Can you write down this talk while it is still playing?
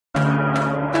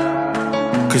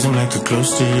Cause I'm like a glow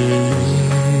stick.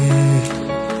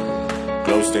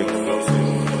 Glow stick.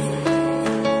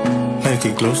 Like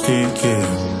a glow stick, yeah.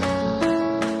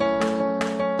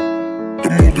 The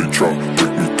more they try,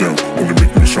 break me down, only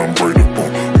make me shine brighter.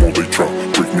 More they try,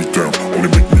 break me down, only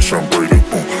make me shine brighter.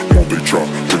 More they try,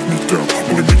 break me down,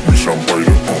 only make me shine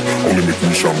brighter. Only make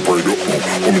me shine brighter.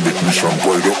 Only make me shine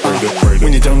brighter.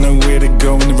 When you don't know where to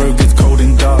go and the road gets cold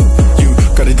and dark, you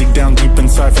gotta dig down deep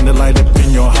inside, find the light up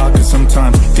in your heart. Cause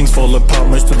sometimes things fall apart,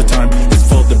 most of the time it's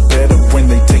for the better. When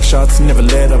they take shots, never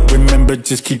let up. Remember,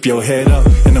 just keep your head up,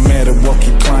 and no matter what,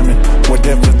 keep climbing,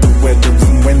 whatever the weather.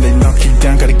 And when they knock you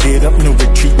down, gotta get up, no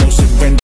retreat, no surrender.